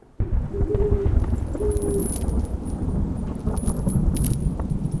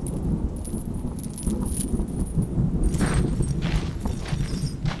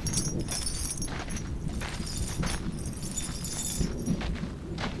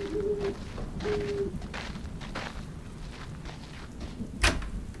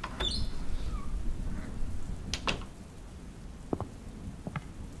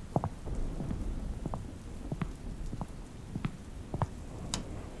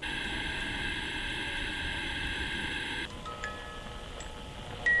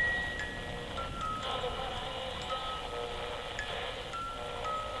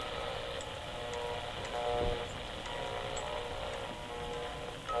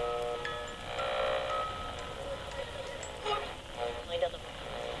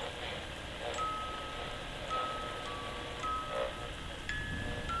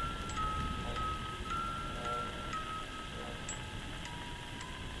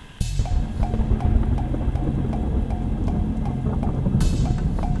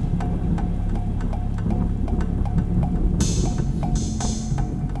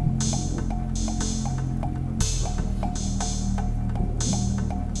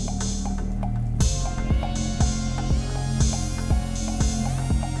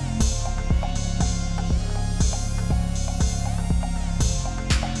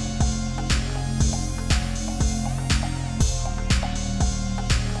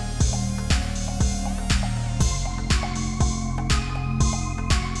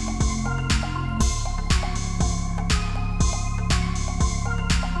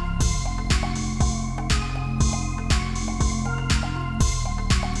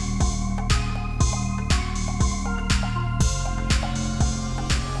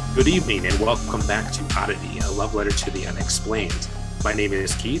Good evening and welcome back to Oddity, a love letter to the unexplained. My name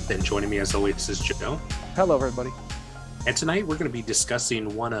is Keith and joining me as always is Joe. Hello, everybody. And tonight we're going to be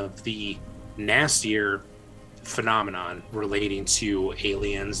discussing one of the nastier phenomenon relating to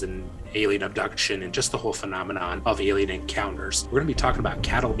aliens and alien abduction and just the whole phenomenon of alien encounters. We're going to be talking about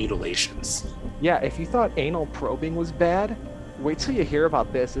cattle mutilations. Yeah, if you thought anal probing was bad, wait till you hear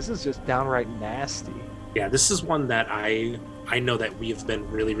about this. This is just downright nasty. Yeah, this is one that I know that we've been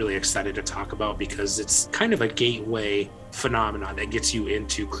really excited to talk about because it's kind of a gateway phenomenon that gets you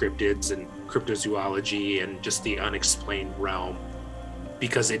into cryptids and cryptozoology and just the unexplained realm,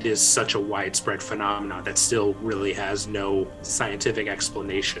 because it is such a widespread phenomenon that still really has no scientific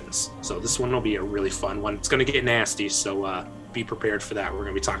explanations. So this one will be a really fun one. It's going to get nasty, so be prepared for that. We're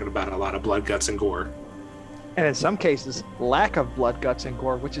going to be talking about a lot of blood, guts, and gore. And in some cases, lack of blood, guts, and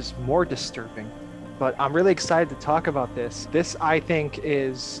gore, which is more disturbing. But I'm really excited to talk about this. This, I think,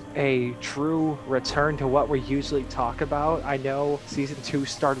 is a true return to what we usually talk about. I know season 2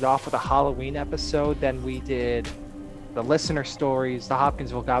 started off with a Halloween episode. Then we did the listener stories, the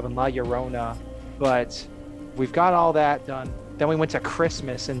Hopkinsville Goblin, La Llorona. But we've got all that done. Then we went to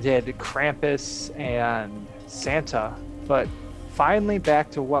Christmas and did Krampus and Santa. But finally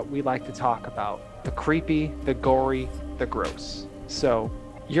back to what we like to talk about. The creepy, the gory, the gross. So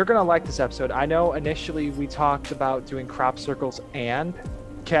you're going to like this episode. I know initially we talked about doing crop circles and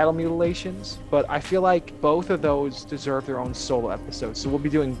cattle mutilations, but I feel like both of those deserve their own solo episodes. So we'll be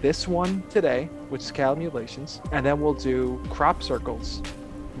doing this one today, which is cattle mutilations, and then we'll do crop circles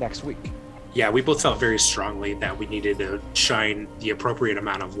next week. Yeah, we both felt very strongly that we needed to shine the appropriate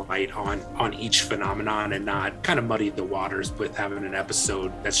amount of light on each phenomenon and not kind of muddy the waters with having an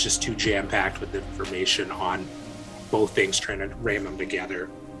episode that's just too jam-packed with information on both things, trying to ram them together.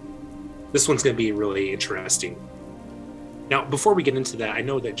 This one's going to be really interesting. Now, before we get into that, I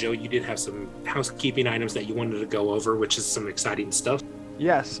know that, Joe, you did have some housekeeping items that you wanted to go over, which is some exciting stuff.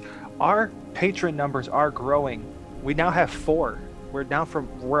 Yes, our patron numbers are growing. We now have 4. We're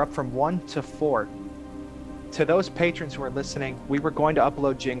up from 1 to 4. To those patrons who are listening, we were going to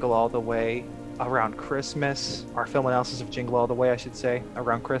upload Jingle All the Way around Christmas, our film analysis of Jingle All the Way, I should say,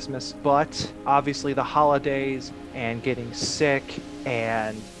 around Christmas. But obviously the holidays and getting sick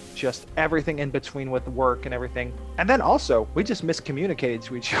and just everything in between with work and everything. And then also, we just miscommunicated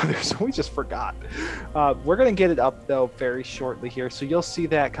to each other, so we just forgot. We're going to get it up, though, very shortly here, so you'll see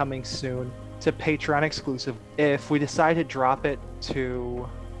that coming soon to Patreon exclusive. If we decide to drop it to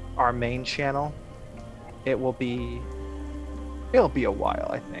our main channel, it'll be a while,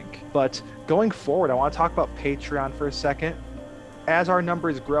 I think. But going forward, I want to talk about Patreon for a second. As our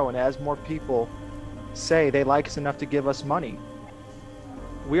numbers grow and as more people say they like us enough to give us money,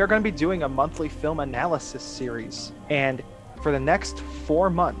 we are going to be doing a monthly film analysis series. And for the next 4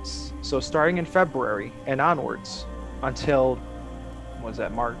 months, so starting in February and onwards until,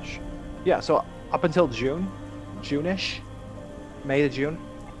 March? Yeah, so up until June-ish, May to June,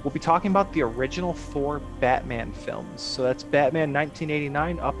 we'll be talking about the original 4 Batman films. So that's Batman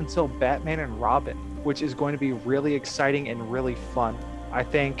 1989 up until Batman and Robin, which is going to be really exciting and really fun. I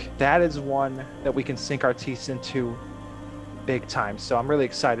think that is one that we can sink our teeth into big time. So I'm really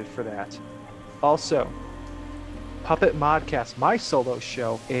excited for that. Also, Puppet Modcast, my solo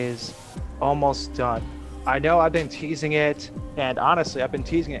show, is almost done. I know I've been teasing it, and honestly, I've been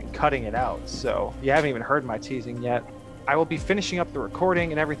teasing it and cutting it out. So you haven't even heard my teasing yet. I will be finishing up the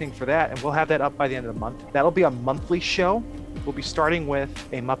recording and everything for that, and we'll have that up by the end of the month. That'll be a monthly show. We'll be starting with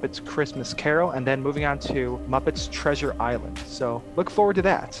a Muppets Christmas Carol and then moving on to Muppets Treasure Island. So look forward to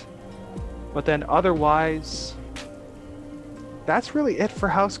that. But then otherwise, that's really it for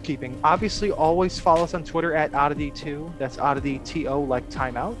housekeeping. Obviously, always follow us on Twitter at Oddity2. That's Oddity2, like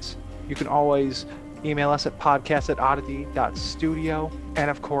timeout. You can always email us at podcast@oddity.studio. And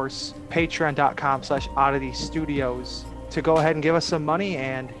of course, patreon.com/odditystudios to go ahead and give us some money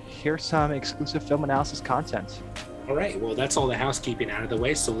and hear some exclusive film analysis content. All right, well, that's all the housekeeping out of the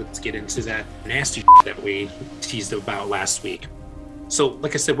way, so let's get into that nasty that we teased about last week. So,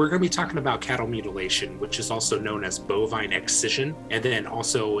 like I said, we're going to be talking about cattle mutilation, which is also known as bovine excision, and then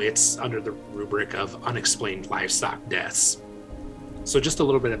also it's under the rubric of unexplained livestock deaths. So just a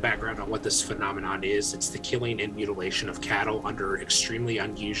little bit of background on what this phenomenon is. It's the killing and mutilation of cattle under extremely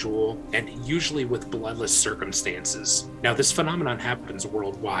unusual and usually with bloodless circumstances. Now, this phenomenon happens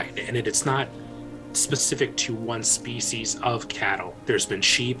worldwide, and it's not specific to one species of cattle. There's been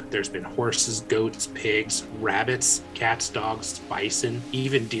sheep, there's been horses, goats, pigs, rabbits, cats, dogs, bison,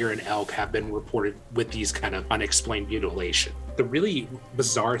 even deer and elk have been reported with these kind of unexplained mutilation. The really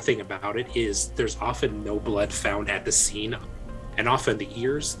bizarre thing about it is there's often no blood found at the scene. And often the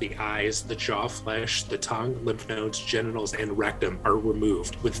ears, the eyes, the jaw flesh, the tongue, lymph nodes, genitals, and rectum are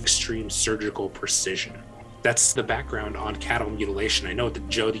removed with extreme surgical precision. That's the background on cattle mutilation. I know that,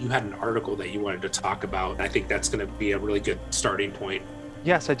 Joe, that you had an article that you wanted to talk about. I think that's going to be a really good starting point.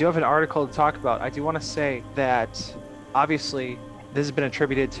 Yes, I do have an article to talk about. I do want to say that obviously this has been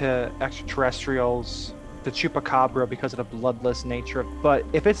attributed to extraterrestrials, the chupacabra, because of the bloodless nature. But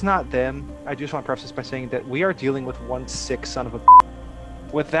if it's not them, I just want to preface this by saying that we are dealing with one sick son of a.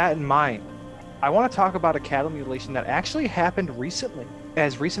 With that in mind, I want to talk about a cattle mutilation that actually happened recently,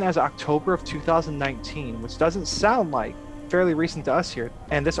 as recent as October of 2019, which doesn't sound like fairly recent to us here.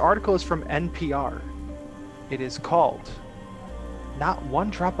 And this article is from NPR. It is called "Not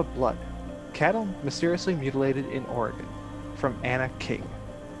One Drop of Blood: Cattle Mysteriously Mutilated in Oregon," from Anna King.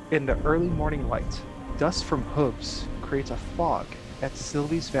 In the early morning light, dust from hooves creates a fog at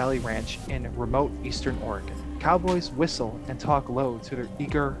Sylvie's Valley Ranch in remote eastern Oregon. Cowboys whistle and talk low to their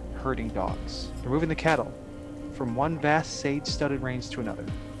eager herding dogs, removing the cattle from one vast sage-studded range to another.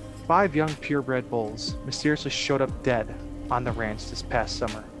 5 young purebred bulls mysteriously showed up dead on the ranch this past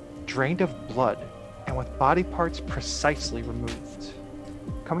summer, drained of blood and with body parts precisely removed.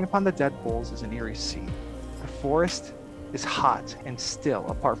 Coming upon the dead bulls is an eerie scene. The forest is hot and still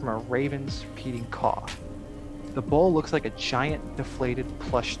apart from a raven's repeating caw. The bull looks like a giant deflated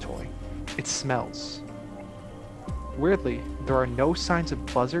plush toy. It smells. Weirdly, there are no signs of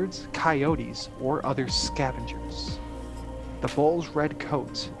buzzards, coyotes, or other scavengers. The bull's red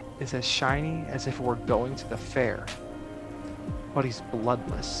coat is as shiny as if it were going to the fair. But he's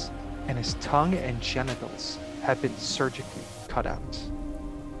bloodless, and his tongue and genitals have been surgically cut out.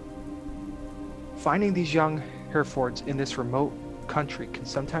 Finding these young Herefords in this remote country can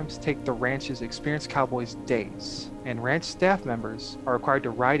sometimes take the ranch's experienced cowboys days, and ranch staff members are required to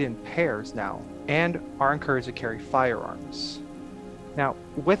ride in pairs now and are encouraged to carry firearms. Now,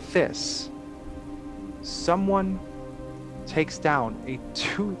 with this, someone takes down a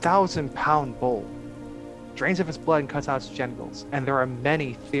 2,000-pound bull, drains of its blood and cuts out its genitals, and there are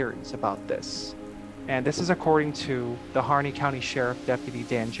many theories about this. And this is according to the Harney County Sheriff Deputy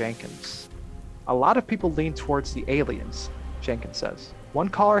Dan Jenkins. A lot of people lean towards the aliens, Jenkins says. One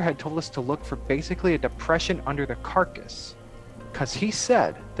caller had told us to look for basically a depression under the carcass, because he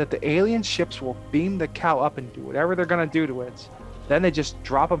said that the alien ships will beam the cow up and do whatever they're going to do to it. Then they just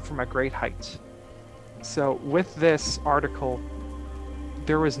drop them from a great height. So with this article,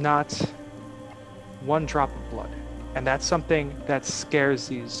 there was not one drop of blood. And that's something that scares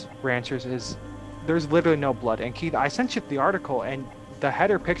these ranchers, is there's literally no blood. And Keith, I sent you the article, and the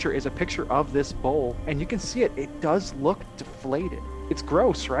header picture is a picture of this bull, and you can see it. It does look deflated. It's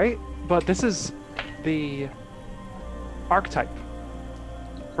gross, right? But this is the archetype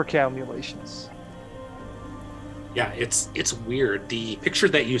for cattle mutilations. Yeah, it's weird. The picture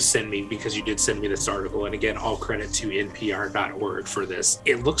that you sent me, because you did send me this article, and again, all credit to npr.org for this.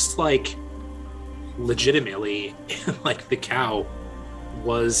 It looks like legitimately like the cow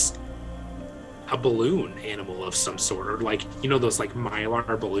was, a balloon animal of some sort, or like, you know, those like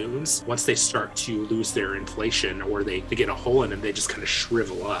mylar balloons. Once they start to lose their inflation or they get a hole in them, they just kind of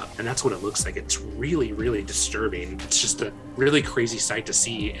shrivel up. And that's what it looks like. It's really, really disturbing. It's just a really crazy sight to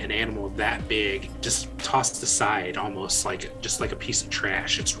see an animal that big just tossed aside, almost like just like a piece of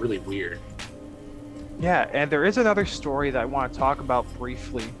trash. It's really weird. Yeah, and there is another story that I want to talk about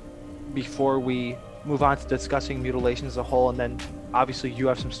briefly before we move on to discussing mutilation as a whole, and then obviously you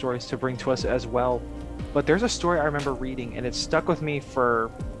have some stories to bring to us as well. But there's a story I remember reading, and it's stuck with me for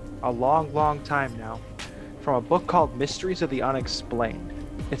a long, long time now, from a book called Mysteries of the Unexplained.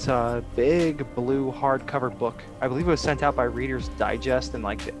 It's a big blue hardcover book. I believe it was sent out by Reader's Digest in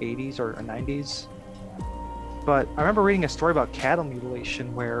like the 80s or 90s. But I remember reading a story about cattle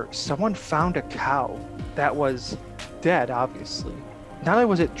mutilation where someone found a cow that was dead, obviously. Not only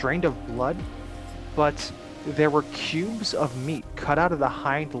was it drained of blood, but there were cubes of meat cut out of the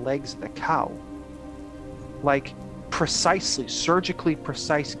hind legs of the cow. Like precisely, surgically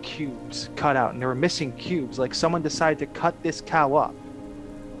precise cubes cut out, and there were missing cubes. Like someone decided to cut this cow up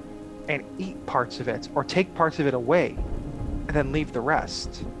and eat parts of it, or take parts of it away, and then leave the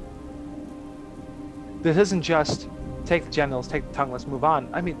rest. This isn't just take the genitals, take the tongue, let's move on.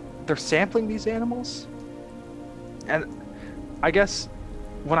 I mean, they're sampling these animals. And I guess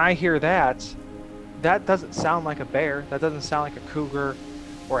when I hear that, that doesn't sound like a bear. That doesn't sound like a cougar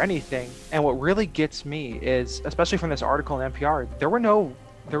or anything. And what really gets me is, especially from this article in NPR, there were no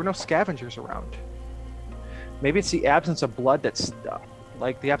scavengers around. Maybe it's the absence of blood that's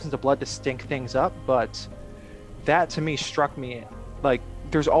like the absence of blood to stink things up, but that to me struck me like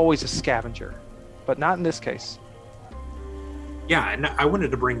there's always a scavenger, but not in this case. Yeah, and I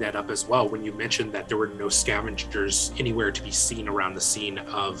wanted to bring that up as well when you mentioned that there were no scavengers anywhere to be seen around the scene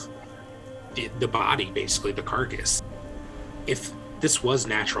of the body, basically the carcass. If this was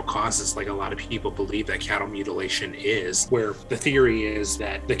natural causes, like a lot of people believe that cattle mutilation is, where the theory is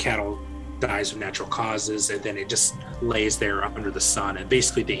that the cattle dies of natural causes and then it just lays there under the sun, and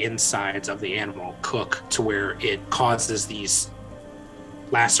basically the insides of the animal cook to where it causes these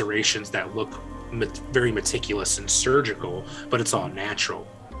lacerations that look very meticulous and surgical, but it's all natural.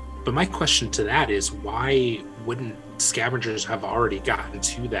 But my question to that is, why wouldn't scavengers have already gotten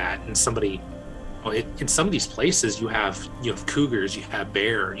to that? And somebody, in some of these places, you have cougars, you have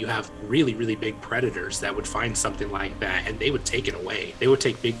bear, you have really, really big predators that would find something like that and they would take it away. They would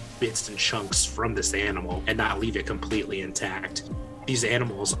take big bits and chunks from this animal and not leave it completely intact. These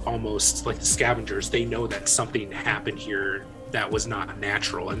animals, almost like the scavengers, they know that something happened here that was not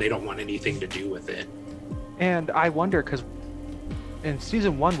natural and they don't want anything to do with it. And I wonder, because in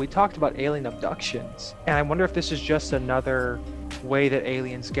season 1 we talked about alien abductions, and I wonder if this is just another way that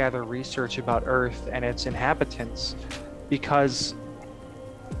aliens gather research about Earth and its inhabitants. Because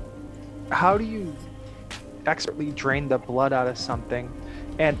how do you expertly drain the blood out of something?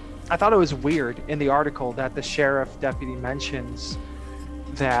 And I thought it was weird in the article that the sheriff deputy mentions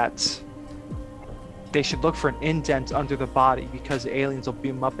that they should look for an indent under the body because aliens will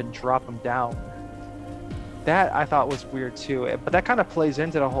beam up and drop them down. That I thought was weird too, but that kind of plays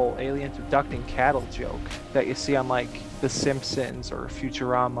into the whole aliens abducting cattle joke that you see on like The Simpsons or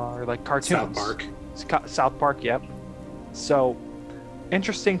Futurama or like cartoons. South Park, yep. So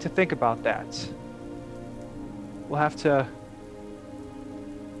interesting to think about that. We'll have to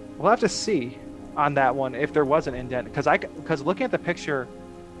see on that one if there was an indent, because looking at the picture,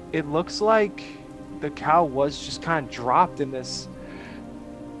 it looks like the cow was just kind of dropped in this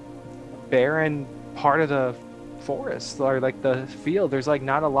barren part of the forest, or like the field. There's like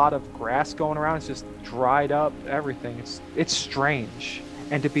not a lot of grass going around. It's just dried up everything. It's strange.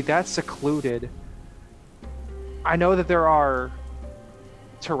 And to be that secluded, I know that there are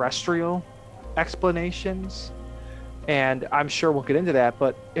terrestrial explanations, and I'm sure we'll get into that,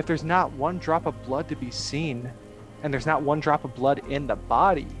 but if there's not one drop of blood to be seen, and there's not one drop of blood in the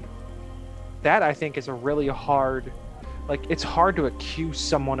body, that I think is a really hard, like it's hard to accuse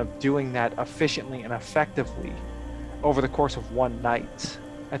someone of doing that efficiently and effectively over the course of one night.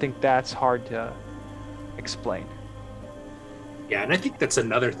 I think that's hard to explain. Yeah, and I think that's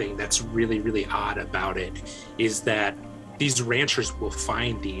another thing that's really, really odd about it, is that these ranchers will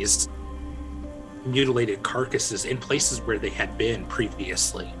find these mutilated carcasses in places where they had been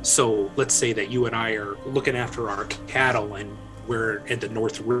previously. So let's say that you and I are looking after our cattle and we're at the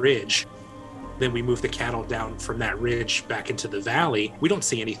North Ridge. Then we move the cattle down from that ridge back into the valley. We don't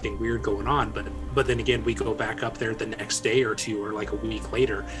see anything weird going on, but then again, we go back up there the next day or two, or like a week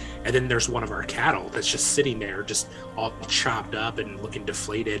later, and then there's one of our cattle that's just sitting there, just all chopped up and looking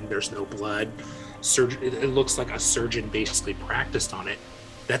deflated, and there's no blood. It looks like a surgeon basically practiced on it.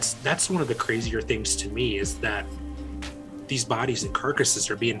 That's one of the crazier things to me, is that these bodies and carcasses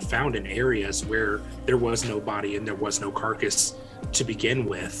are being found in areas where there was no body and there was no carcass to begin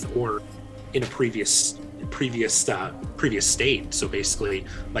with, or in a previous state. So basically,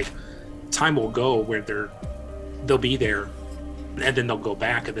 like, time will go where they'll be there, and then they'll go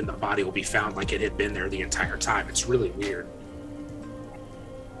back, and then the body will be found like it had been there the entire time. It's really weird.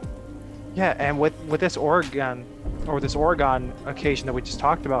 Yeah, and with this Oregon occasion that we just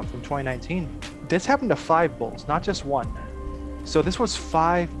talked about from 2019, this happened to 5 bulls, not just one. So this was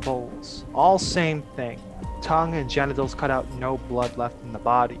 5 bulls, all same thing. Tongue and genitals cut out, no blood left in the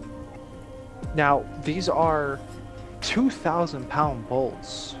body. Now, these are 2,000-pound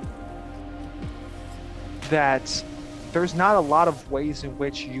bulls that there's not a lot of ways in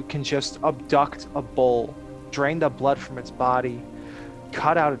which you can just abduct a bull, drain the blood from its body,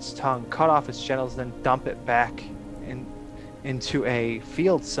 cut out its tongue, cut off its genitals, then dump it back into a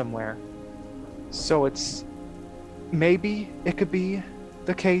field somewhere. So maybe it could be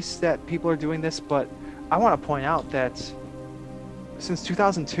the case that people are doing this, but I want to point out that since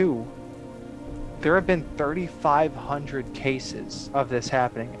 2002, there have been 3,500 cases of this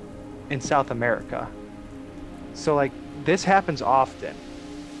happening in South America. So like, this happens often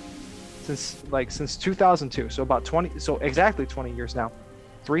since 2002. So exactly 20 years now.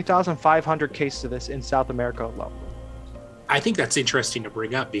 3,500 cases of this in South America alone. I think that's interesting to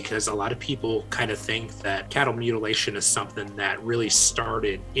bring up, because a lot of people kind of think that cattle mutilation is something that really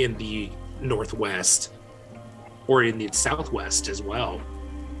started in the Northwest or in the Southwest as well,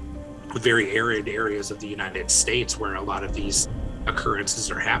 very arid areas of the United States where a lot of these occurrences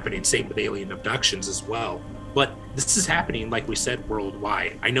are happening. Same with alien abductions as well. But this is happening, like we said,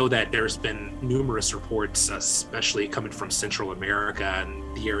 worldwide. I know that there's been numerous reports, especially coming from Central America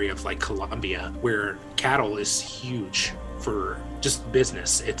and the area of like Colombia, where cattle is huge for just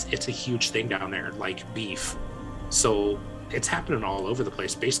business. It's a huge thing down there, like beef. So it's happening all over the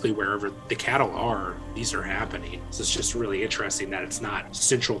place. Basically, wherever the cattle are, these are happening. So it's just really interesting that it's not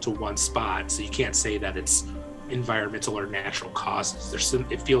central to one spot. So you can't say that it's environmental or natural causes.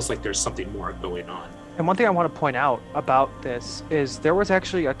 It feels like there's something more going on. And one thing I want to point out about this is there was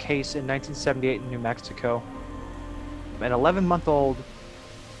actually a case in 1978 in New Mexico. An 11-month-old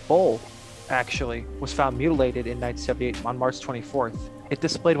bull actually was found mutilated in 1978 on March 24th. It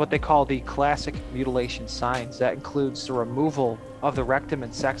displayed what they call the classic mutilation signs. That includes the removal of the rectum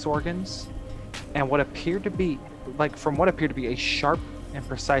and sex organs, and what appeared to be a sharp and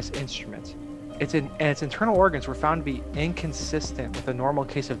precise instrument. Its internal organs were found to be inconsistent with a normal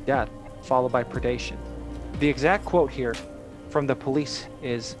case of death followed by predation. The exact quote here from the police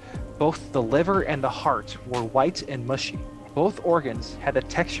is, "Both the liver and the heart were white and mushy. Both organs had the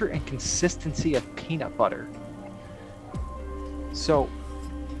texture and consistency of peanut butter." So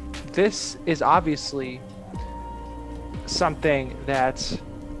this is obviously something that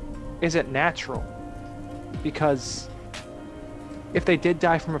isn't natural, because if they did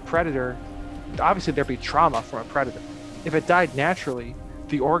die from a predator, obviously there'd be trauma from a predator. If it died naturally,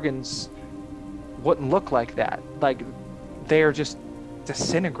 the organs wouldn't look like that. Like, they are just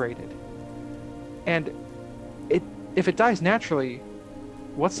disintegrated. And if it dies naturally,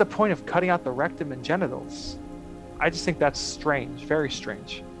 what's the point of cutting out the rectum and genitals? I just think that's strange, very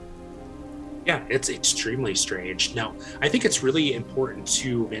strange. Yeah, it's extremely strange. Now, I think it's really important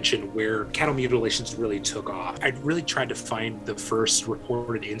to mention where cattle mutilations really took off. I really tried to find the first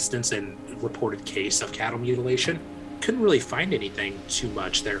reported instance and reported case of cattle mutilation. Couldn't really find anything too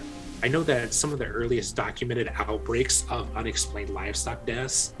much there. I know that some of the earliest documented outbreaks of unexplained livestock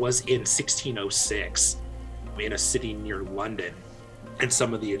deaths was in 1606 in a city near London and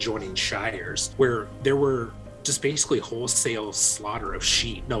some of the adjoining shires, where there were just basically wholesale slaughter of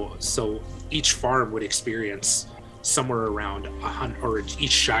sheep. So each farm would experience somewhere around 100, or each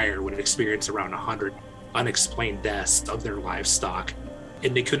shire would experience around 100 unexplained deaths of their livestock,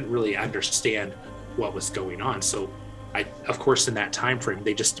 and they couldn't really understand what was going on. So of course, in that time frame,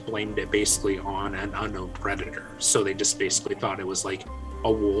 they just blamed it basically on an unknown predator. So they just basically thought it was like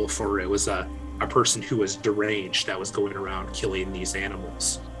a wolf, or it was a person who was deranged that was going around killing these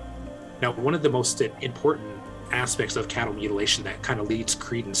animals. Now, one of the most important aspects of cattle mutilation that kind of leads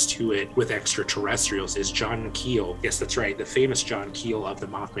credence to it with extraterrestrials is John Keel. Yes, that's right. The famous John Keel of the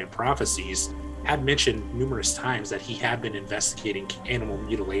Mothman Prophecies had mentioned numerous times that he had been investigating animal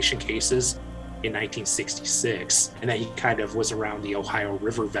mutilation cases in 1966, and that he kind of was around the Ohio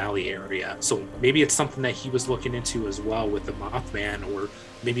River Valley area. So maybe it's something that he was looking into as well with the Mothman, or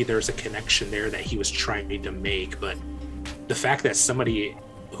maybe there's a connection there that he was trying to make. But the fact that somebody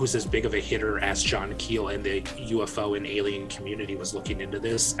who's as big of a hitter as John Keel and the UFO and alien community was looking into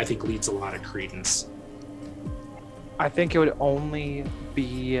this, I think leads a lot of credence. I think it would only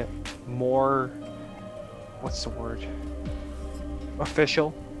be more, what's the word,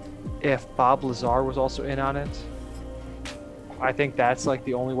 official if Bob Lazar was also in on it. I think that's like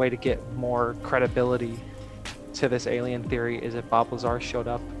the only way to get more credibility to this alien theory is if Bob Lazar showed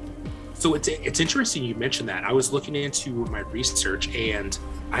up. So it's interesting you mentioned that. I was looking into my research and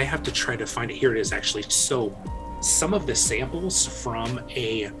I have to try to find it. Here it is actually. So some of the samples from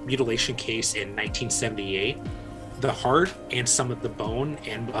a mutilation case in 1978, the heart and some of the bone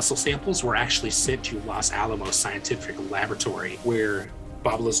and muscle samples were actually sent to Los Alamos Scientific Laboratory, where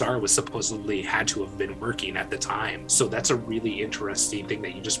Bob Lazar was supposedly had to have been working at the time. So that's a really interesting thing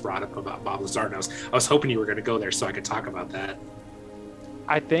that you just brought up about Bob Lazar. And I was hoping you were going to go there so I could talk about that.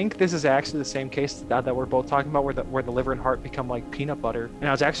 I think this is actually the same case that we're both talking about where the liver and heart become like peanut butter. And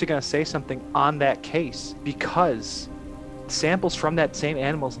I was actually going to say something on that case because samples from that same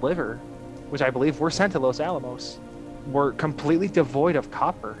animal's liver, which I believe were sent to Los Alamos, were completely devoid of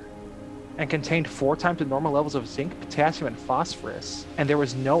copper and contained 4 times the normal levels of zinc, potassium, and phosphorus. And there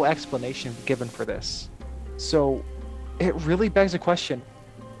was no explanation given for this. So it really begs the question,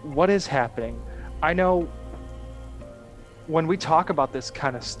 what is happening? I know when we talk about this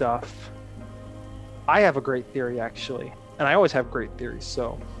kind of stuff, I have a great theory actually, and I always have great theories.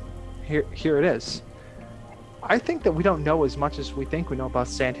 So here it is. I think that we don't know as much as we think we know about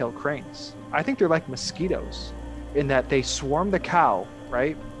sandhill cranes. I think they're like mosquitoes in that they swarm the cow,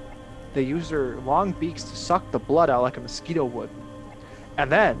 right? They use their long beaks to suck the blood out like a mosquito would.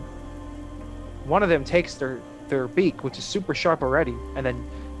 And then one of them takes their beak, which is super sharp already, and then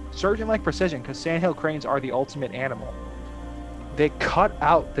surgeon-like precision, because sandhill cranes are the ultimate animal. They cut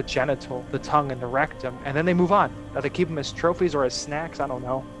out the genital, the tongue, and the rectum, and then they move on. Now they keep them as trophies or as snacks, I don't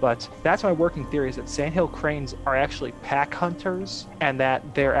know. But that's my working theory, is that sandhill cranes are actually pack hunters, and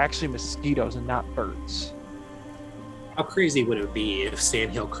that they're actually mosquitoes and not birds. How crazy would it be if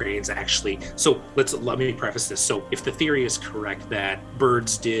sandhill cranes actually... So let me preface this. So if the theory is correct that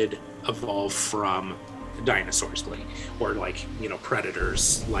birds did evolve from dinosaurs, or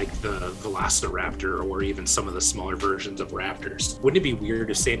predators like the velociraptor, or even some of the smaller versions of raptors, wouldn't it be weird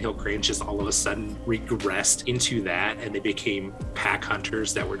if sandhill cranes just all of a sudden regressed into that and they became pack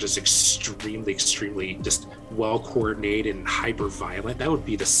hunters that were just extremely just well coordinated and hyper violent? That would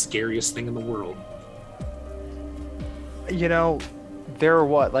be the scariest thing in the world. You know, there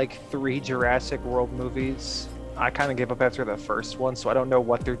were 3 Jurassic World movies. I kind of gave up after the first one, so I don't know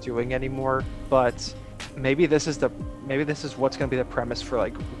what they're doing anymore. But maybe this is what's going to be the premise for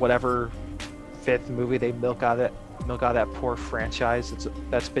whatever 5th movie they milk out of that poor franchise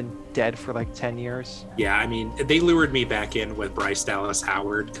that's been dead for 10 years. Yeah, I mean, they lured me back in with Bryce Dallas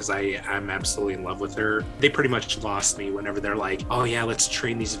Howard because I'm absolutely in love with her. They pretty much lost me whenever they're like, oh yeah, let's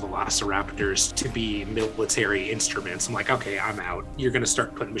train these velociraptors to be military instruments. I'm like, okay, I'm out. You're going to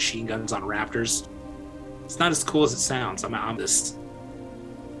start putting machine guns on raptors? It's not as cool as it sounds. I'm on this.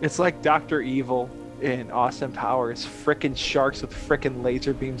 It's like Dr. Evil in Austin Powers, frickin' sharks with frickin'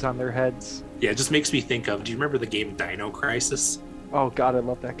 laser beams on their heads. Yeah, it just makes me think of, do you remember the game Dino Crisis? Oh god, I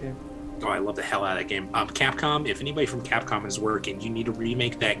love that game. Oh, I love the hell out of that game. Capcom, if anybody from Capcom is working, you need to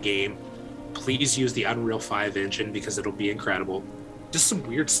remake that game. Please use the Unreal 5 engine because it'll be incredible. Just some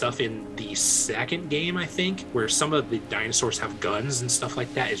weird stuff in the second game, I think, where some of the dinosaurs have guns and stuff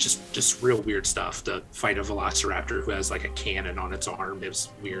like that. It's just real weird stuff to fight a velociraptor who has a cannon on its arm. It was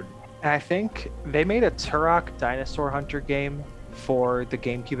weird. And I think they made a Turok Dinosaur Hunter game for the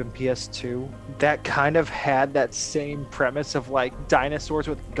GameCube and PS2 that kind of had that same premise of dinosaurs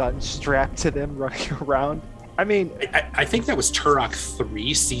with guns strapped to them running around. I mean, I think that was Turok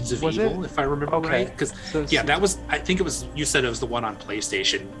 3 Seeds of Evil, if I remember right. Because that was, I think it was, you said it was the one on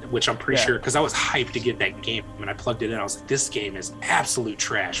PlayStation, which I'm pretty sure, because I was hyped to get that game. When I plugged it in, I was like, this game is absolute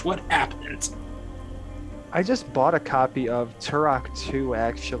trash. What happened? I just bought a copy of Turok 2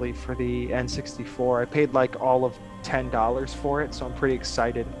 actually for the N64. I paid all of $10 for it, so I'm pretty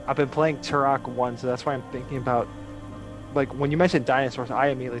excited. I've been playing Turok 1, so that's why I'm thinking about when you mentioned dinosaurs, I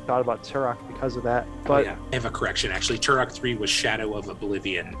immediately thought about Turok because of that. But I have a correction actually. Turok 3 was Shadow of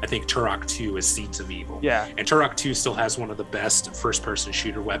Oblivion. I think Turok 2 is Seeds of Evil. Yeah. And Turok 2 still has one of the best first-person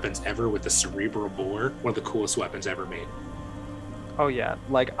shooter weapons ever with the cerebral bore. One of the coolest weapons ever made. Oh yeah,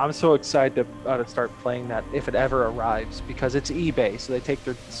 I'm so excited to start playing that if it ever arrives, because it's eBay, so they take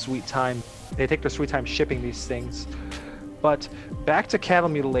their sweet time. They take their sweet time shipping these things. But back to Cattle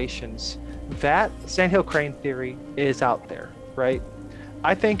Mutilations, that sandhill crane theory is out there, right?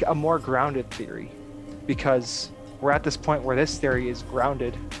 I think a more grounded theory, because we're at this point where this theory is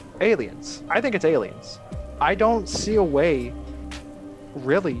grounded. Aliens. I think it's aliens. I don't see a way,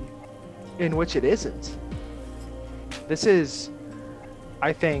 really, in which it isn't. This is,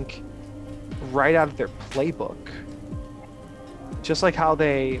 I think, right out of their playbook. Just like how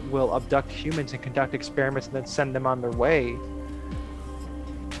they will abduct humans and conduct experiments and then send them on their way,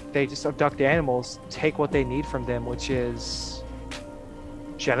 they just abduct animals, take what they need from them, which is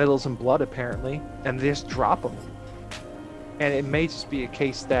genitals and blood, apparently, and they just drop them. And it may just be a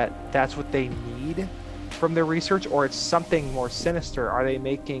case that that's what they need from their research, or it's something more sinister. Are they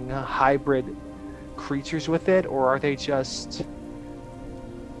making hybrid creatures with it, or are they just,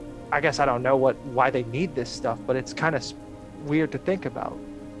 I guess I don't know why they need this stuff, but it's kind of weird to think about.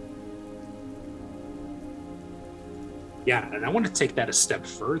 Yeah, and I want to take that a step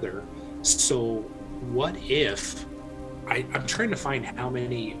further. So what if, I'm trying to find how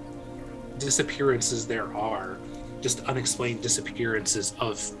many disappearances there are, just unexplained disappearances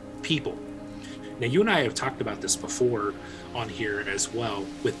of people. Now, you and I have talked about this before on here as well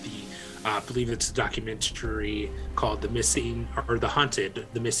with the, I believe it's a documentary called The Missing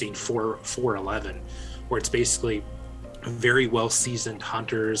 411, where it's basically very well-seasoned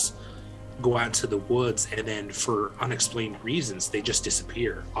hunters go out into the woods, and then for unexplained reasons, they just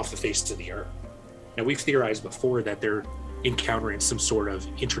disappear off the face of the earth. Now, we've theorized before that they're encountering some sort of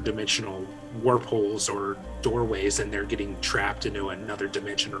interdimensional warp holes or doorways, and they're getting trapped into another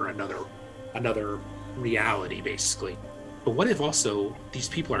dimension or another reality, basically. But what if also these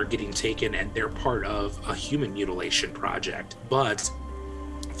people are getting taken and they're part of a human mutilation project, but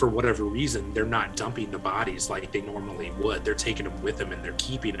for whatever reason, they're not dumping the bodies like they normally would. They're taking them with them and they're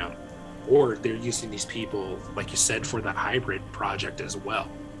keeping them. Or they're using these people, like you said, for the hybrid project as well.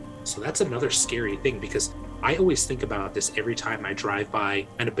 So that's another scary thing, because I always think about this every time I drive by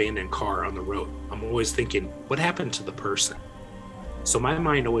an abandoned car on the road. I'm always thinking, what happened to the person? So my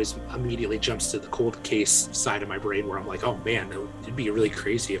mind always immediately jumps to the cold case side of my brain, where I'm like, oh man, it'd be really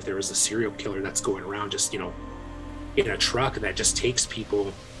crazy if there was a serial killer that's going around just, in a truck that just takes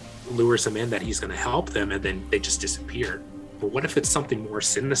people, lures them in that he's going to help them, and then they just disappear. But what if it's something more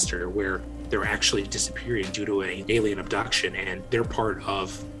sinister, where they're actually disappearing due to an alien abduction, and they're part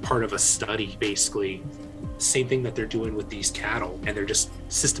of a study, basically same thing that they're doing with these cattle, and they're just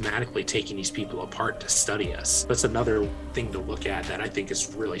systematically taking these people apart to study us. That's another thing to look at that I think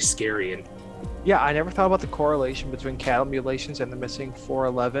is really scary. And yeah, I never thought about the correlation between cattle mutilations and the missing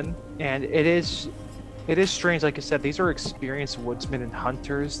 411, and it is strange. Like I said, these are experienced woodsmen and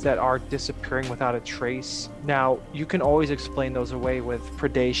hunters that are disappearing without a trace. Now, you can always explain those away with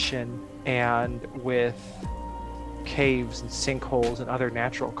predation and with caves and sinkholes and other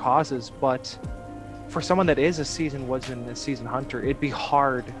natural causes, but for someone that is a seasoned woodsman and a seasoned hunter, it'd be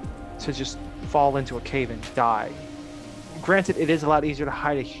hard to just fall into a cave and die. Granted, it is a lot easier to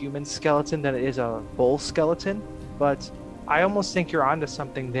hide a human skeleton than it is a bull skeleton, but I almost think you're onto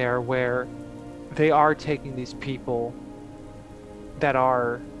something there, where they are taking these people that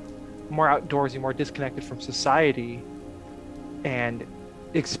are more outdoorsy, more disconnected from society, and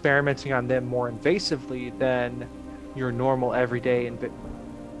experimenting on them more invasively than your normal everyday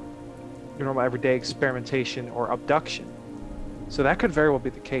experimentation or abduction. So that could very well be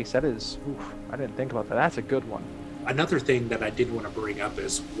the case. That is, I didn't think about that. That's a good one. Another thing that I did want to bring up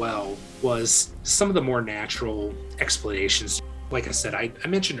as well was some of the more natural explanations. Like I said, I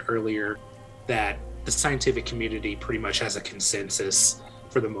mentioned earlier that the scientific community pretty much has a consensus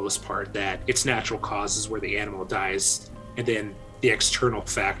for the most part that it's natural causes where the animal dies, and then the external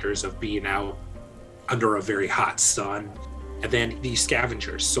factors of being out under a very hot sun. And then these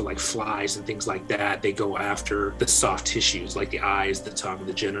scavengers, so like flies and things like that, they go after the soft tissues like the eyes, the tongue,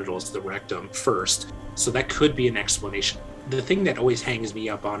 the genitals, the rectum first. So that could be an explanation. The thing that always hangs me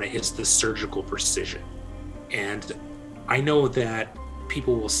up on it is the surgical precision. And I know that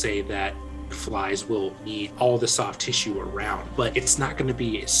people will say that flies will eat all the soft tissue around, but it's not going to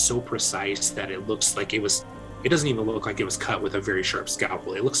be so precise that it looks like it doesn't even look like it was cut with a very sharp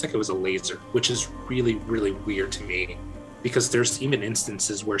scalpel. It looks like it was a laser, which is really, really weird to me, because there's even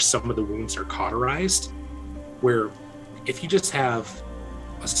instances where some of the wounds are cauterized, where if you just have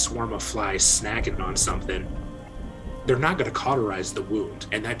a swarm of flies snacking on something, they're not going to cauterize the wound.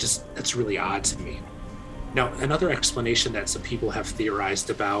 And that's really odd to me. Now, another explanation that some people have theorized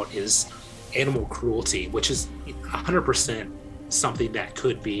about is animal cruelty, which is 100% something that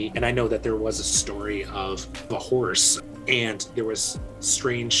could be. And I know that there was a story of a horse, and there was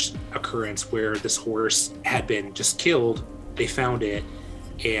strange occurrence where this horse had been just killed. They found it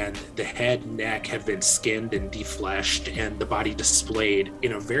and the head, neck have been skinned and defleshed, and the body displayed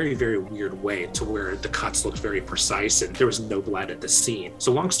in a very, very weird way to where the cuts looked very precise and there was no blood at the scene.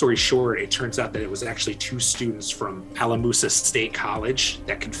 So long story short, it turns out that it was actually 2 students from Alamusa State College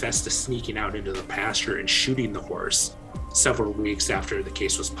that confessed to sneaking out into the pasture and shooting the horse several weeks after the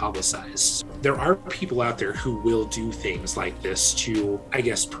case was publicized. There are people out there who will do things like this to, I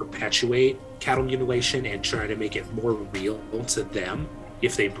guess, perpetuate cattle mutilation and try to make it more real to them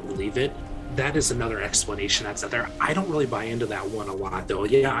if they believe it. That is another explanation that's out there. I don't really buy into that one a lot, though.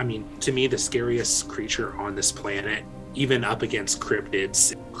 Yeah, I mean, to me, the scariest creature on this planet, even up against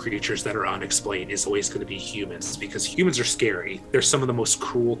cryptids, creatures that are unexplained, is always going to be humans, because humans are scary. They're some of the most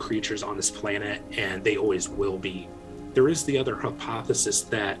cruel creatures on this planet, and they always will be. There is the other hypothesis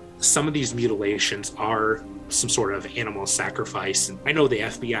that some of these mutilations are some sort of animal sacrifice. And I know the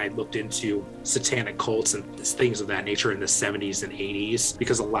FBI looked into satanic cults and things of that nature in the 70s and 80s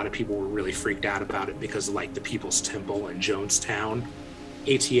because a lot of people were really freaked out about it because of like the People's Temple in Jonestown.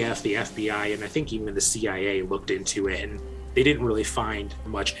 ATF, the FBI, and I think even the CIA looked into it, and they didn't really find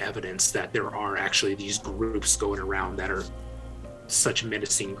much evidence that there are actually these groups going around that are such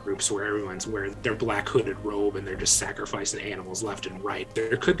menacing groups where everyone's wearing their black hooded robe and they're just sacrificing animals left and right.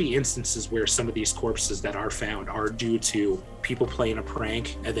 There could be instances where some of these corpses that are found are due to people playing a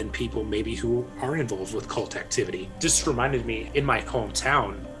prank, and then people maybe who are involved with cult activity. Just reminded me, in my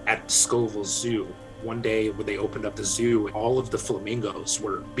hometown at Scoville Zoo, one day when they opened up the zoo, all of the flamingos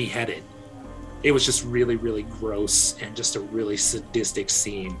were beheaded. It was just really, really gross and just a really sadistic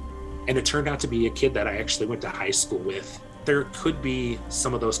scene. And it turned out to be a kid that I actually went to high school with. There could be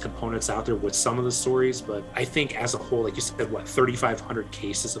some of those components out there with some of the stories, but I think as a whole, like you said, 3,500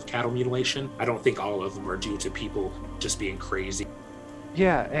 cases of cattle mutilation? I don't think all of them are due to people just being crazy.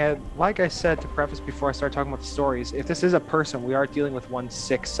 Yeah, and like I said to preface before I start talking about the stories, if this is a person, we are dealing with one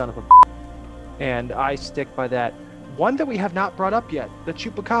sick son of a and I stick by that. One that we have not brought up yet, the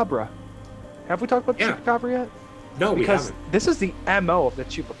chupacabra. Have we talked about the chupacabra yet? No, because we haven't. This is the MO of the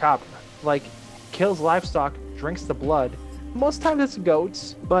chupacabra. Like, kills livestock, drinks the blood. Most times it's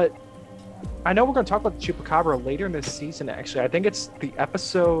goats, but I know we're going to talk about the chupacabra later in this season, actually. I think it's the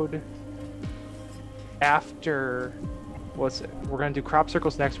episode after, what's it? We're going to do crop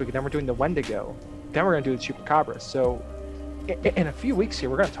circles next week, and then we're doing the Wendigo. Then we're going to do the chupacabra. So in a few weeks here,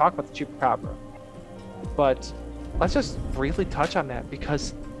 we're going to talk about the chupacabra. But let's just briefly touch on that,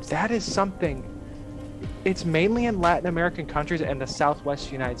 because that is something. It's mainly in Latin American countries and the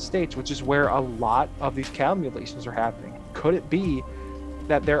Southwest United States, which is where a lot of these cattle mutilations are happening. Could it be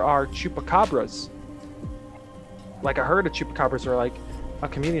that there are chupacabras, like a herd of chupacabras or like a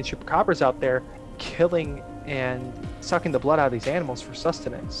community of chupacabras out there killing and sucking the blood out of these animals for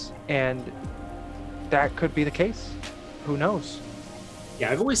sustenance? And that could be the case. Who knows?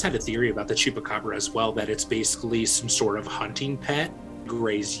 Yeah, I've always had a theory about the chupacabra as well, that it's basically some sort of hunting pet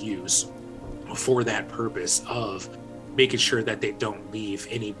Greys use for that purpose of making sure that they don't leave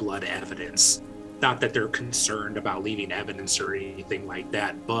any blood evidence. Not that they're concerned about leaving evidence or anything like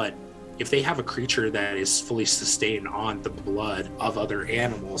that, but if they have a creature that is fully sustained on the blood of other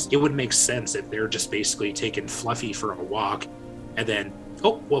animals, it would make sense if they're just basically taking Fluffy for a walk and then,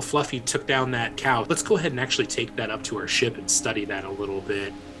 oh, well, Fluffy took down that cow. Let's go ahead and actually take that up to our ship and study that a little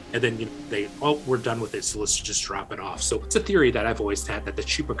bit. And then we're done with it, so let's just drop it off. So it's a theory that I've always had, that the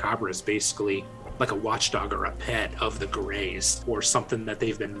chupacabra is basically like a watchdog or a pet of the Greys, or something that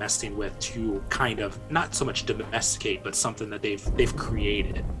they've been messing with to kind of not so much domesticate, but something that they've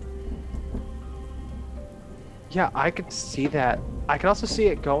created. Yeah, I could see that. I could also see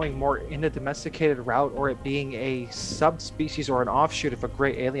it going more in the domesticated route, or it being a subspecies or an offshoot of a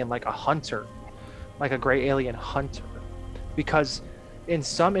gray alien, like a hunter, like a gray alien hunter. Because in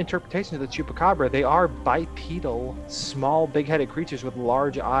some interpretations of the chupacabra, they are bipedal, small, big-headed creatures with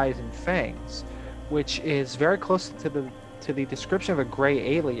large eyes and fangs, which is very close to the description of a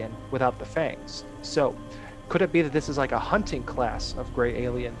gray alien without the fangs. So, could it be that this is like a hunting class of gray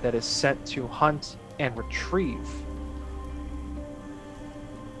alien that is sent to hunt and retrieve?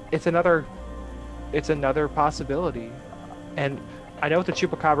 It's another possibility. And I know with the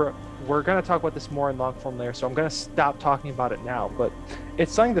chupacabra, we're going to talk about this more in long form later, so I'm going to stop talking about it now, but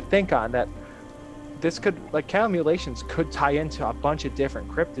it's something to think on, that this could, like, cattle mutilations could tie into a bunch of different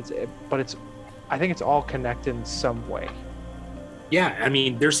cryptids, but I think it's all connected in some way. Yeah, I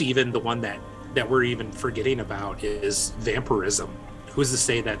mean, there's even the one that we're even forgetting about is vampirism. Who's to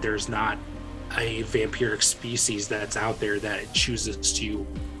say that there's not a vampiric species that's out there that chooses to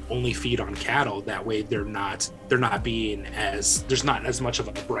only feed on cattle? That way they're not being as, there's not as much of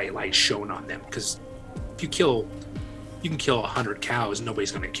a bright light shown on them. Because if you kill you can kill 100 cows,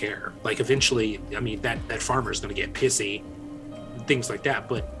 nobody's going to care. Like eventually, I mean, that farmer is going to get pissy, things like that.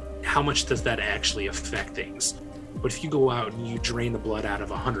 But how much does that actually affect things? But if you go out and you drain the blood out of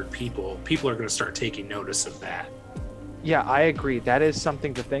 100 people, people are going to start taking notice of that. Yeah, I agree. That is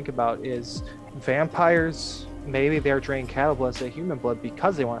something to think about. Is vampires, maybe they're draining cattle blood instead of human blood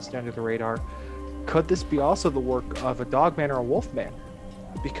because they want to stay under the radar. Could this be also the work of a dogman or a wolfman?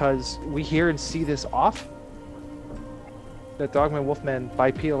 Because we hear and see this often. That dogman, wolfman,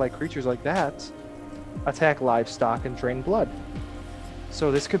 bipedal-like creatures like that attack livestock and drain blood.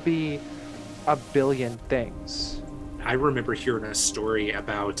 So this could be a billion things. I remember hearing a story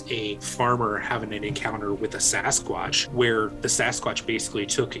about a farmer having an encounter with a Sasquatch, where the Sasquatch basically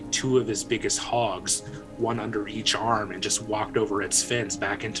took two of his biggest hogs, one under each arm, and just walked over its fence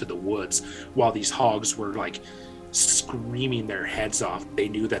back into the woods while these hogs were like screaming their heads off. They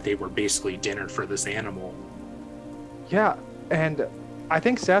knew that they were basically dinner for this animal. Yeah, and I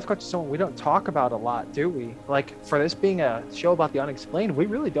think Sasquatch is someone we don't talk about a lot, do we? Like, for this being a show about the unexplained, we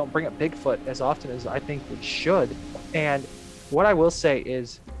really don't bring up Bigfoot as often as I think we should. And what I will say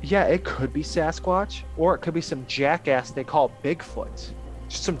is, yeah, it could be Sasquatch, or it could be some jackass they call Bigfoot.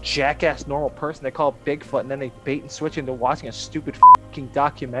 Just some jackass normal person they call Bigfoot, and then they bait and switch into watching a stupid fucking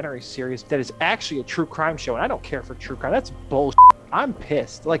documentary series that is actually a true crime show. And I don't care for true crime. That's bullshit. I'm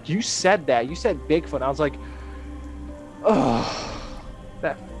pissed. Like, you said that. You said Bigfoot, and I was like, oh,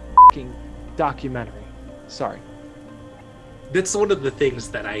 that fucking documentary. Sorry. That's one of the things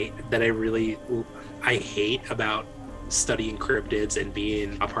that I really hate about studying cryptids and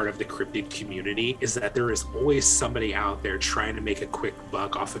being a part of the cryptid community, is that there is always somebody out there trying to make a quick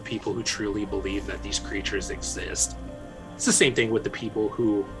buck off of people who truly believe that these creatures exist. It's the same thing with the people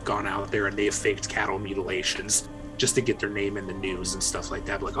who've gone out there and they've faked cattle mutilations just to get their name in the news and stuff like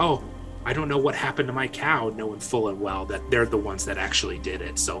that. Like, oh, I don't know what happened to my cow, knowing full and well that they're the ones that actually did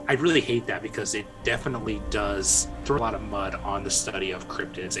it. So I really hate that, because it definitely does throw a lot of mud on the study of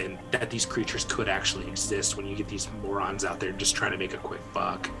cryptids and that these creatures could actually exist when you get these morons out there just trying to make a quick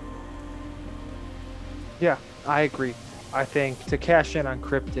buck. Yeah, I agree. I think to cash in on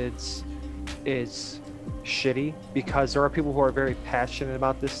cryptids is shitty, because there are people who are very passionate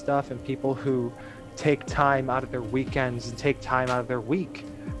about this stuff and people who take time out of their weekends and take time out of their week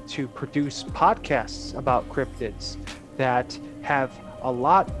to produce podcasts about cryptids that have a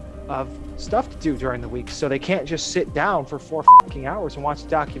lot of stuff to do during the week, so they can't just sit down for 4 fucking hours and watch a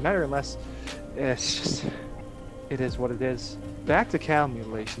documentary unless it's just, it is what it is. Back to cattle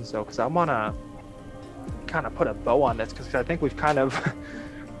mutilations though, because I want to kind of put a bow on this, because I think we've kind of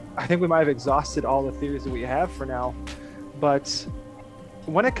I think we might have exhausted all the theories that we have for now. But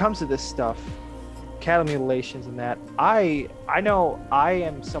when it comes to this stuff, cattle mutilations and that, I know I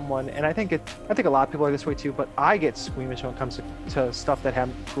am someone, and I think a lot of people are this way too, but I get squeamish when it comes to stuff that have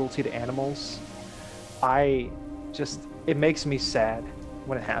cruelty to animals. It makes me sad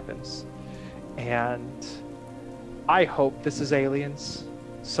when it happens. And I hope this is aliens,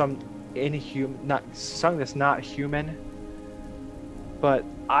 some inhuman, not something that's not human. But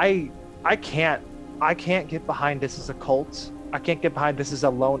I can't get behind this as a cult. I can't get behind this as a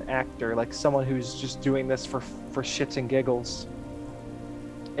lone actor, like someone who's just doing this for shits and giggles.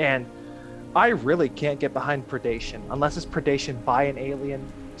 And I really can't get behind predation, unless it's predation by an alien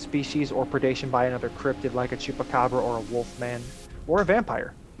species or predation by another cryptid like a chupacabra or a wolfman or a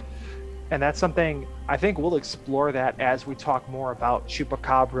vampire. And that's something I think we'll explore that as we talk more about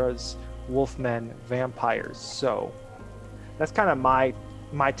chupacabras, wolfmen, vampires. So that's kind of my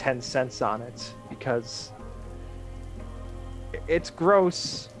 10 cents on it, because it's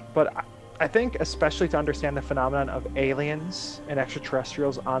gross, but I think especially to understand the phenomenon of aliens and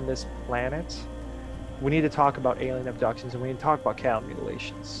extraterrestrials on this planet, we need to talk about alien abductions and we need to talk about cattle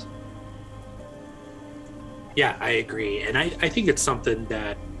mutilations. Yeah, I agree. And I think it's something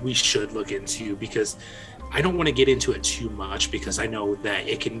that we should look into, because I don't want to get into it too much, because I know that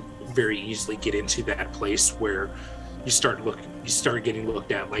it can very easily get into that place where you start getting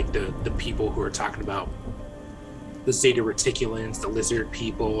looked at like the people who are talking about the Zeta Reticulans, the lizard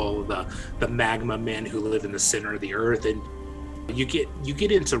people, the magma men who live in the center of the earth, and you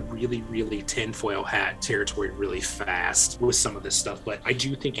get into really, really tinfoil hat territory really fast with some of this stuff. But I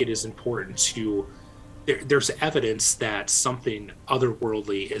do think it is important to there's evidence that something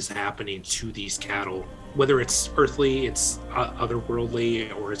otherworldly is happening to these cattle, whether it's earthly, it's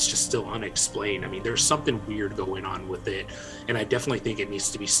otherworldly, or it's just still unexplained. I mean, there's something weird going on with it, and I definitely think it needs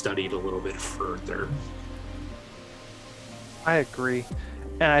to be studied a little bit further. I agree.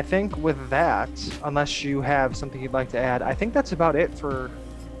 And I think with that, unless you have something you'd like to add, I think that's about it for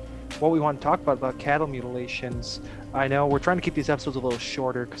what we want to talk about cattle mutilations. I know we're trying to keep these episodes a little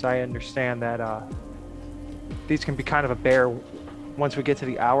shorter because I understand that these can be kind of a bear once we get to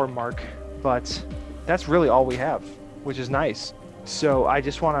the hour mark, but that's really all we have, which is nice. So I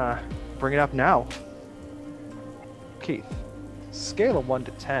just want to bring it up now. Keith, scale of 1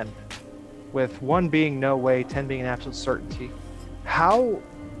 to 10, with 1 being no way, 10 being an absolute certainty. How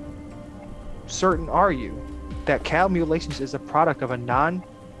certain are you that Cattle Mutilations is a product of a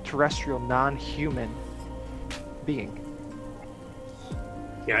non-terrestrial, non-human being?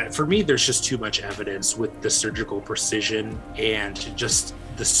 Yeah, for me, there's just too much evidence with the surgical precision and just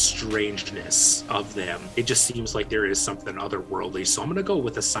the strangeness of them. It just seems like there is something otherworldly. So I'm going to go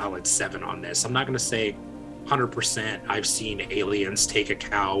with a solid 7 on this. I'm not going to say 100% I've seen aliens take a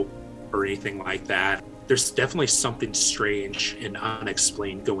cow or anything like that. There's definitely something strange and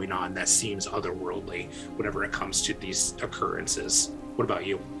unexplained going on that seems otherworldly whenever it comes to these occurrences. What about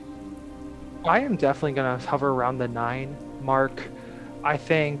you? I am definitely going to hover around the 9 mark. I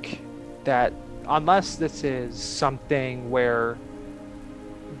think that unless this is something where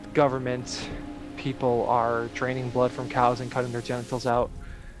government people are draining blood from cows and cutting their genitals out,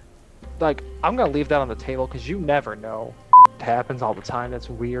 like, I'm going to leave that on the table because you never know. It happens all the time. That's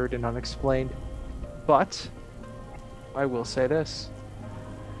weird and unexplained. But I will say this.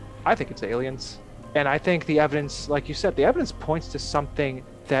 I think it's aliens. And I think the evidence, like you said, the evidence points to something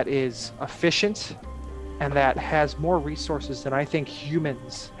that is efficient and that has more resources than I think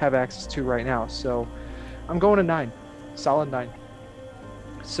humans have access to right now. So I'm going to 9, solid 9.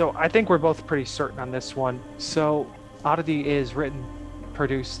 So I think we're both pretty certain on this one. So Oddity is written,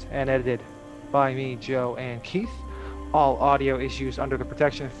 produced, and edited by me, Joe, and Keith. All audio is used under the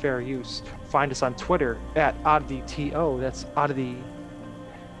protection of fair use. Find us on Twitter at OddityTO. That's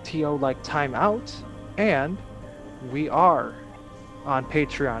OddityTO like timeout. And we are on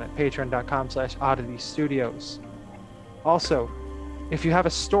Patreon at patreon.com/Oddity Studios. Also, if you have a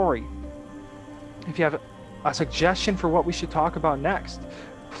story, if you have a suggestion for what we should talk about next,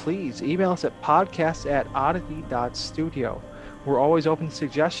 please email us at podcast@oddity.studio. We're always open to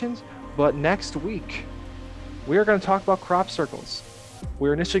suggestions, but next week, we're going to talk about crop circles.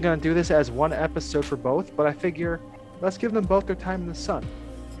 We're initially going to do this as 1 episode for both, but I figure let's give them both their time in the sun.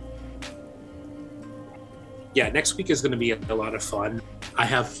 Yeah, next week is going to be a lot of fun. I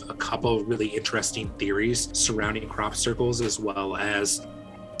have a couple really interesting theories surrounding crop circles, as well as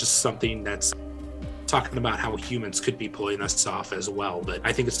just something that's talking about how humans could be pulling us off as well. But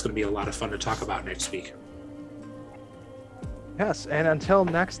I think it's going to be a lot of fun to talk about next week. Yes, and until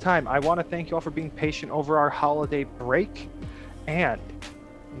next time, I want to thank you all for being patient over our holiday break. And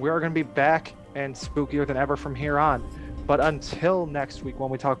we're going to be back and spookier than ever from here on. But until next week, when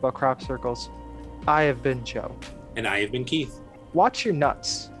we talk about crop circles, I have been Joe. And I have been Keith. Watch your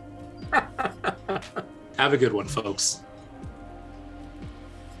nuts. Have a good one, folks.